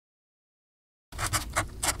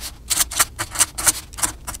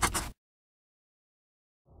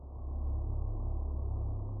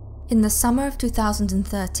In the summer of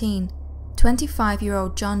 2013,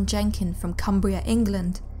 25-year-old John Jenkin from Cumbria,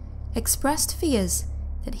 England, expressed fears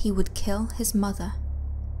that he would kill his mother.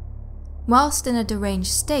 Whilst in a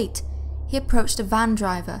deranged state, he approached a van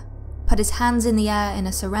driver, put his hands in the air in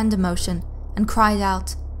a surrender motion, and cried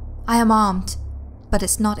out, "I am armed, but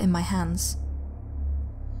it's not in my hands."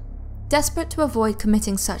 Desperate to avoid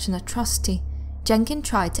committing such an atrocity, Jenkin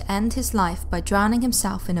tried to end his life by drowning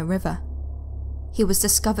himself in a river. He was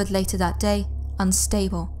discovered later that day,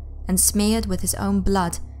 unstable, and smeared with his own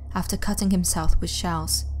blood after cutting himself with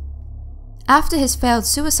shells. After his failed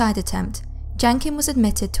suicide attempt, Jenkin was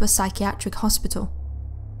admitted to a psychiatric hospital.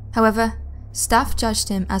 However, staff judged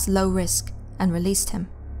him as low risk and released him.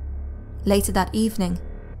 Later that evening,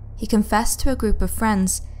 he confessed to a group of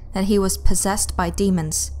friends that he was possessed by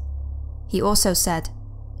demons. He also said,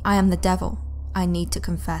 "I am the devil, I need to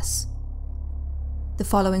confess." The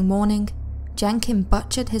following morning, Jenkin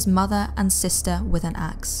butchered his mother and sister with an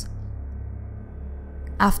axe.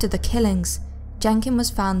 After the killings, Jenkin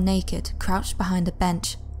was found naked, crouched behind a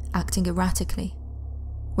bench, acting erratically.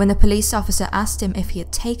 When the police officer asked him if he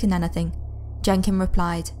had taken anything, Jenkin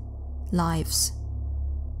replied, "Lives."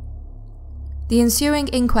 The ensuing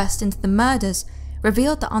inquest into the murders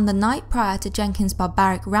revealed that on the night prior to Jenkin's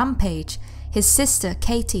barbaric rampage, his sister,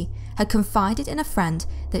 Katie, had confided in a friend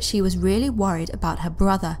that she was really worried about her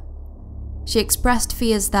brother. She expressed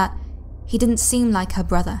fears that he didn't seem like her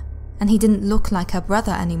brother, and he didn't look like her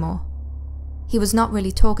brother anymore. He was not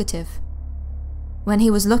really talkative. When he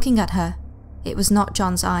was looking at her, it was not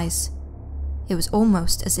John's eyes. It was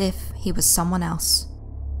almost as if he was someone else.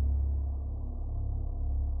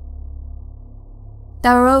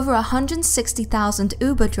 There are over 160,000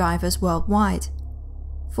 Uber drivers worldwide.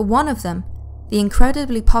 For one of them, the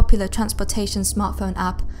incredibly popular transportation smartphone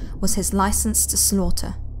app was his license to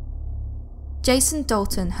slaughter. Jason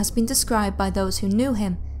Dalton has been described by those who knew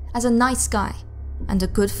him as a nice guy and a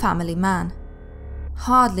good family man.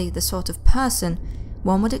 Hardly the sort of person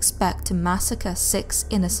one would expect to massacre 6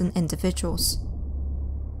 innocent individuals.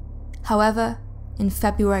 However, in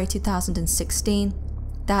February 2016,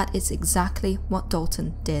 that is exactly what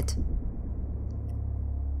Dalton did.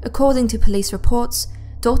 According to police reports,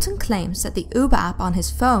 Dalton claims that the Uber app on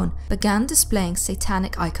his phone began displaying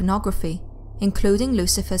satanic iconography, including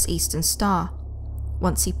Lucifer's Eastern Star.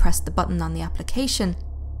 Once he pressed the button on the application,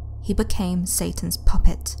 he became Satan's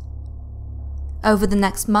puppet. Over the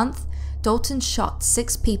next month, Dalton shot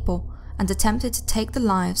 6 people and attempted to take the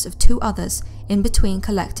lives of 2 others in between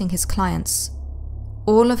collecting his clients.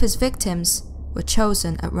 All of his victims were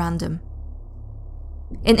chosen at random.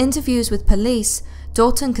 In interviews with police,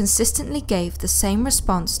 Dalton consistently gave the same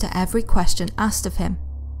response to every question asked of him.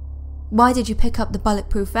 "Why did you pick up the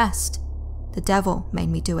bulletproof vest?" "The devil made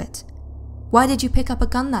me do it." "Why did you pick up a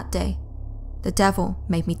gun that day?" "The devil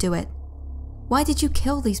made me do it." "Why did you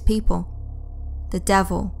kill these people?" "The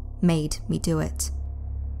devil made me do it."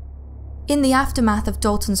 In the aftermath of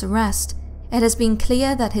Dalton's arrest, it has been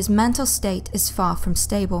clear that his mental state is far from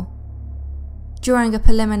stable. During a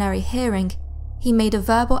preliminary hearing, he made a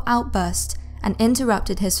verbal outburst and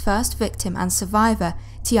interrupted his first victim and survivor,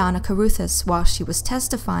 Tiana Caruthas, while she was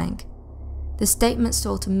testifying. The statements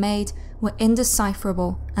Dalton made were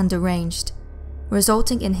indecipherable and deranged,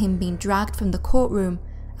 resulting in him being dragged from the courtroom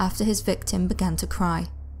after his victim began to cry.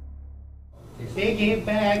 They gave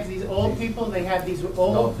bags, these old people, they have these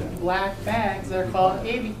old black bags, they're called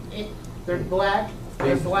they're black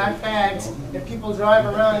bags, and people drive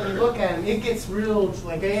around and you look at them, it gets real,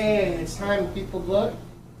 like, hey, it's time people look.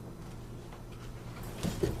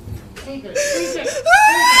 Take it, take it.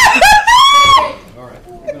 All right,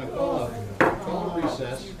 we're going to call a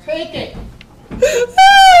recess. Take it.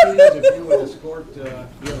 If you would escort, you're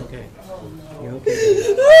okay. You're okay.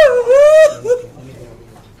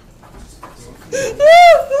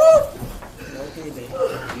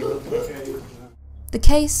 The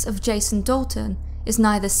case of Jason Dalton is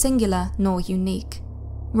neither singular nor unique.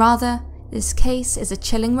 Rather, this case is a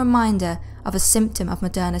chilling reminder of a symptom of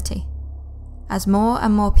modernity. As more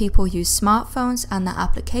and more people use smartphones and their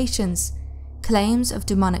applications, claims of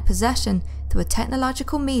demonic possession through a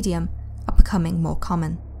technological medium are becoming more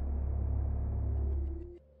common.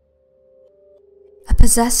 A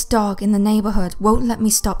possessed dog in the neighborhood won't let me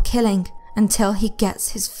stop killing until he gets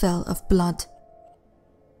his fill of blood.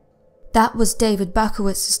 That was David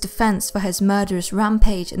Berkowitz's defense for his murderous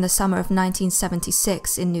rampage in the summer of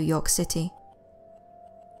 1976 in New York City.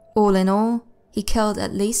 All in all, he killed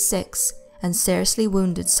at least 6 and seriously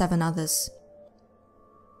wounded 7 others.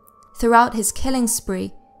 Throughout his killing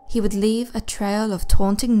spree, he would leave a trail of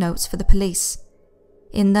taunting notes for the police.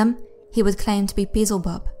 In them, he would claim to be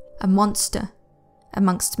Beelzebub, a monster,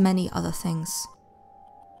 amongst many other things.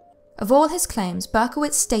 Of all his claims,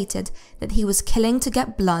 Berkowitz stated that he was killing to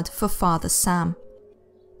get blood for Father Sam.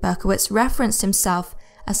 Berkowitz referenced himself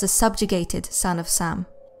as the subjugated son of Sam.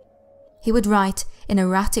 He would write in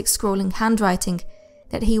erratic scrawling handwriting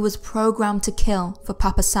that he was programmed to kill for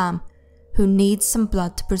Papa Sam, who needs some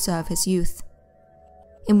blood to preserve his youth.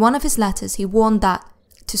 In one of his letters he warned that,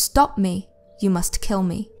 "To stop me, you must kill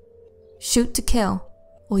me. Shoot to kill,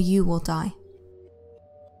 or you will die."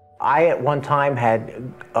 I at one time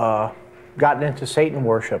had gotten into Satan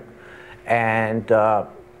worship, and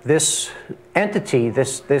this entity,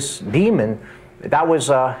 this demon, that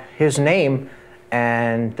was his name,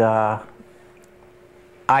 and I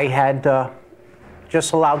had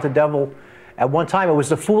just allowed the devil. At one time, it was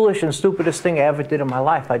the foolish and stupidest thing I ever did in my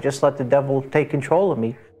life. I just let the devil take control of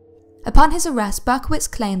me. Upon his arrest, Berkowitz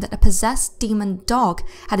claimed that a possessed demon dog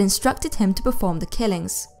had instructed him to perform the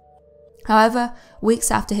killings. However,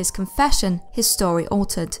 weeks after his confession, his story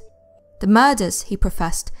altered. The murders, he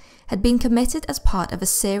professed, had been committed as part of a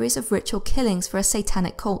series of ritual killings for a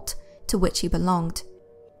satanic cult to which he belonged.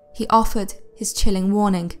 He offered his chilling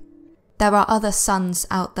warning, "There are other sons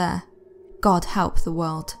out there. God help the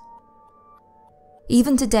world."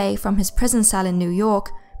 Even today, from his prison cell in New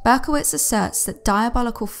York, Berkowitz asserts that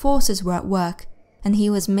diabolical forces were at work and he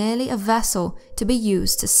was merely a vessel to be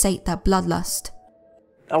used to sate their bloodlust.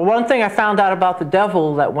 One thing I found out about the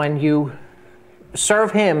devil, that when you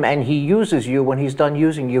serve him and he uses you, when he's done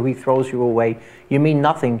using you, he throws you away. You mean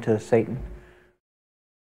nothing to Satan.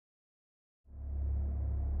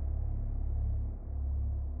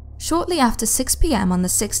 Shortly after 6 p.m. on the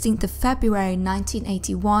 16th of February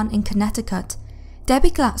 1981 in Connecticut,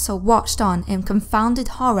 Debbie Glatzel watched on in confounded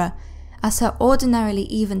horror as her ordinarily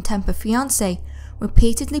even-tempered fiancé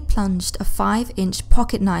repeatedly plunged a 5-inch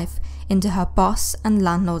pocket knife into her boss and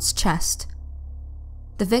landlord's chest.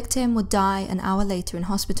 The victim would die an hour later in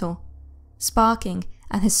hospital, sparking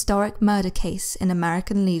an historic murder case in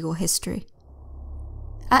American legal history.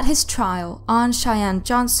 At his trial, Arne Cheyenne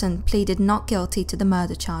Johnson pleaded not guilty to the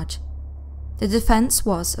murder charge. The defense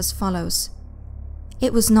was as follows.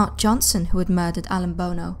 It was not Johnson who had murdered Alan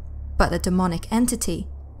Bono, but the demonic entity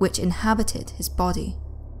which inhabited his body.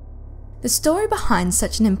 The story behind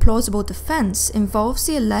such an implausible defense involves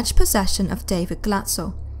the alleged possession of David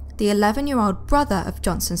Glatzel, the 11-year-old brother of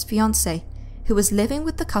Johnson's fiancée, who was living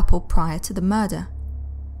with the couple prior to the murder.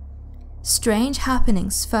 Strange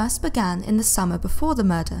happenings first began in the summer before the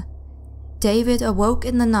murder. David awoke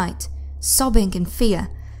in the night, sobbing in fear,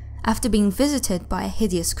 after being visited by a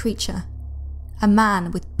hideous creature. A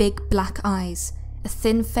man with big black eyes, a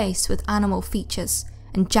thin face with animal features,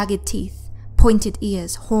 and jagged teeth, pointed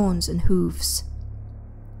ears, horns, and hooves.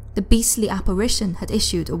 The beastly apparition had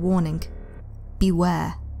issued a warning.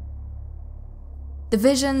 Beware. The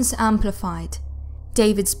visions amplified.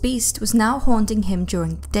 David's beast was now haunting him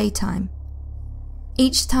during the daytime.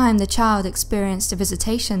 Each time the child experienced a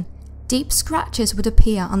visitation, deep scratches would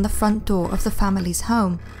appear on the front door of the family's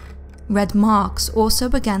home. Red marks also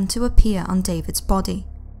began to appear on David's body.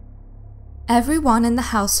 Everyone in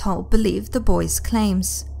the household believed the boy's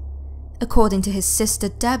claims. According to his sister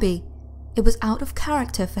Debbie, it was out of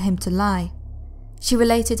character for him to lie. She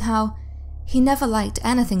related how he never liked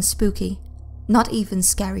anything spooky, not even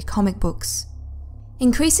scary comic books.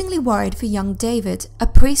 Increasingly worried for young David, a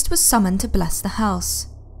priest was summoned to bless the house.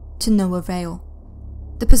 To no avail.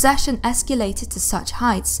 The possession escalated to such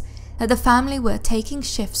heights that the family were taking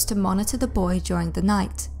shifts to monitor the boy during the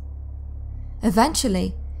night.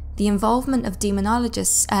 Eventually, the involvement of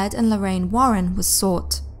demonologists Ed and Lorraine Warren was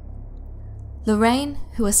sought. Lorraine,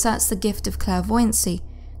 who asserts the gift of clairvoyancy,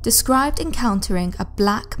 described encountering a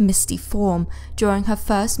black misty form during her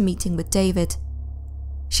first meeting with David.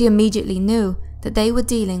 She immediately knew that they were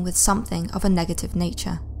dealing with something of a negative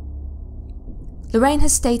nature. Lorraine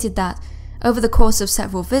has stated that, over the course of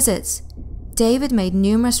several visits, David made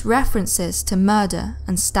numerous references to murder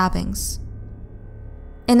and stabbings.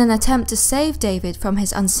 In an attempt to save David from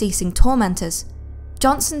his unceasing tormentors,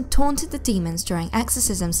 Johnson taunted the demons during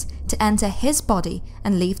exorcisms to enter his body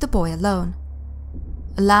and leave the boy alone.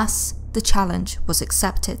 Alas, the challenge was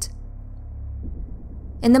accepted.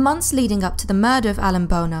 In the months leading up to the murder of Alan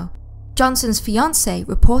Bono, Johnson's fiancée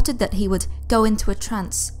reported that he would go into a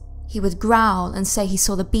trance. He would growl and say he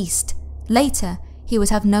saw the beast. Later, he would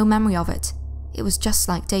have no memory of it. It was just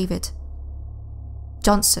like David.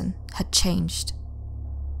 Johnson had changed.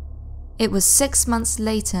 It was 6 months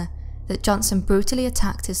later that Johnson brutally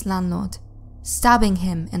attacked his landlord, stabbing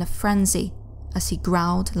him in a frenzy as he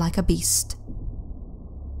growled like a beast.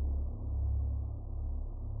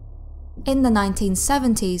 In the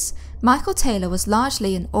 1970s, Michael Taylor was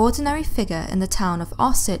largely an ordinary figure in the town of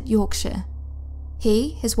Ossett, Yorkshire.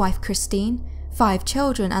 He, his wife Christine, 5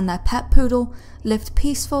 children and their pet poodle lived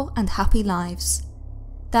peaceful and happy lives.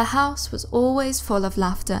 Their house was always full of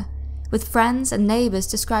laughter, with friends and neighbours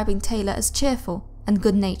describing Taylor as cheerful and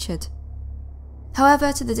good-natured.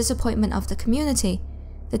 However, to the disappointment of the community,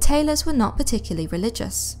 the Taylors were not particularly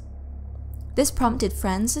religious. This prompted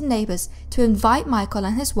friends and neighbours to invite Michael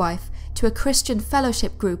and his wife to a Christian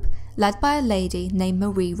fellowship group led by a lady named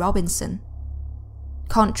Marie Robinson.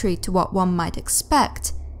 Contrary to what one might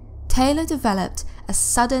expect, Taylor developed a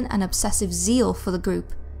sudden and obsessive zeal for the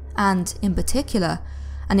group and, in particular,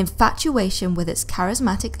 an infatuation with its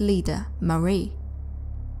charismatic leader, Marie.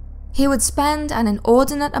 He would spend an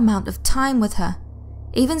inordinate amount of time with her,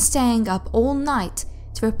 even staying up all night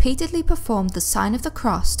to repeatedly perform the sign of the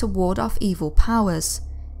cross to ward off evil powers.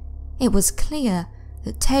 It was clear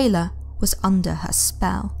that Taylor was under her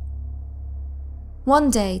spell.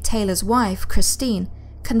 One day, Taylor's wife, Christine,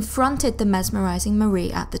 confronted the mesmerizing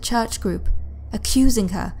Marie at the church group, accusing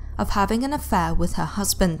her of having an affair with her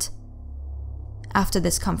husband. After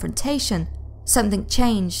this confrontation, something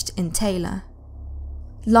changed in Taylor.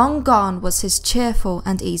 Long gone was his cheerful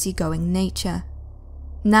and easygoing nature.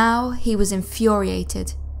 Now he was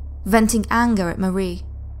infuriated, venting anger at Marie.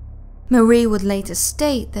 Marie would later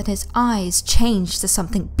state that his eyes changed to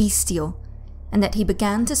something bestial, and that he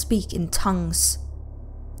began to speak in tongues.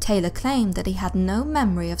 Taylor claimed that he had no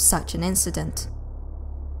memory of such an incident.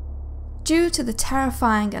 Due to the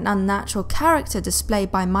terrifying and unnatural character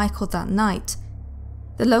displayed by Michael that night,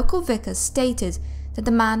 the local vicar stated that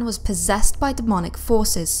the man was possessed by demonic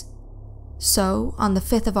forces. So, on the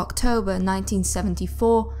 5th of October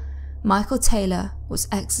 1974, Michael Taylor was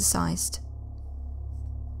exorcised.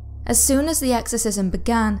 As soon as the exorcism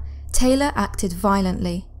began, Taylor acted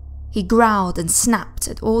violently. He growled and snapped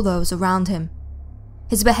at all those around him.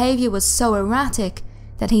 His behavior was so erratic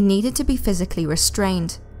that he needed to be physically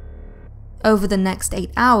restrained. Over the next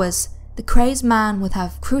 8 hours, the crazed man would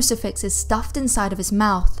have crucifixes stuffed inside of his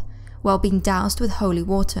mouth while being doused with holy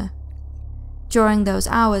water. During those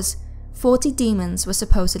hours, 40 demons were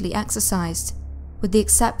supposedly exorcised, with the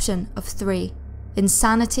exception of 3: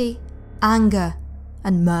 insanity, anger,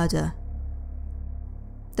 and murder.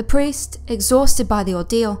 The priest, exhausted by the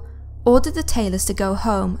ordeal, ordered the Taylors to go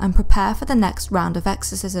home and prepare for the next round of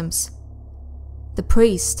exorcisms. The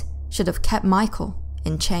priest should have kept Michael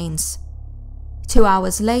in chains. 2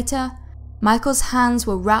 hours later, Michael's hands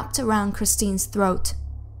were wrapped around Christine's throat.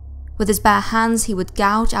 With his bare hands, he would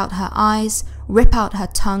gouge out her eyes, rip out her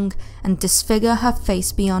tongue, and disfigure her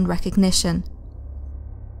face beyond recognition.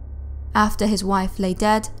 After his wife lay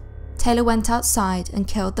dead, Taylor went outside and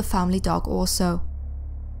killed the family dog also.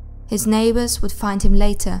 His neighbours would find him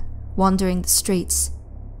later, wandering the streets,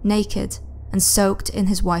 naked and soaked in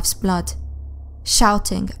his wife's blood,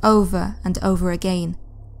 shouting over and over again,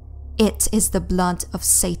 "It is the blood of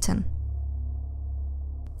Satan."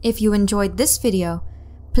 If you enjoyed this video,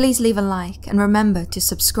 please leave a like and remember to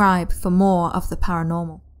subscribe for more of the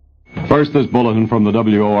paranormal. First, this bulletin from the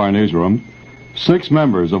WOR newsroom. 6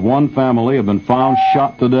 members of one family have been found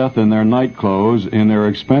shot to death in their night clothes in their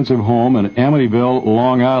expensive home in Amityville,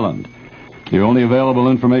 Long Island. The only available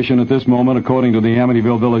information at this moment, according to the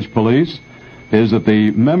Amityville Village Police, is that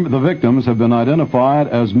the victims have been identified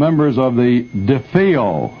as members of the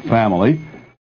DeFeo family,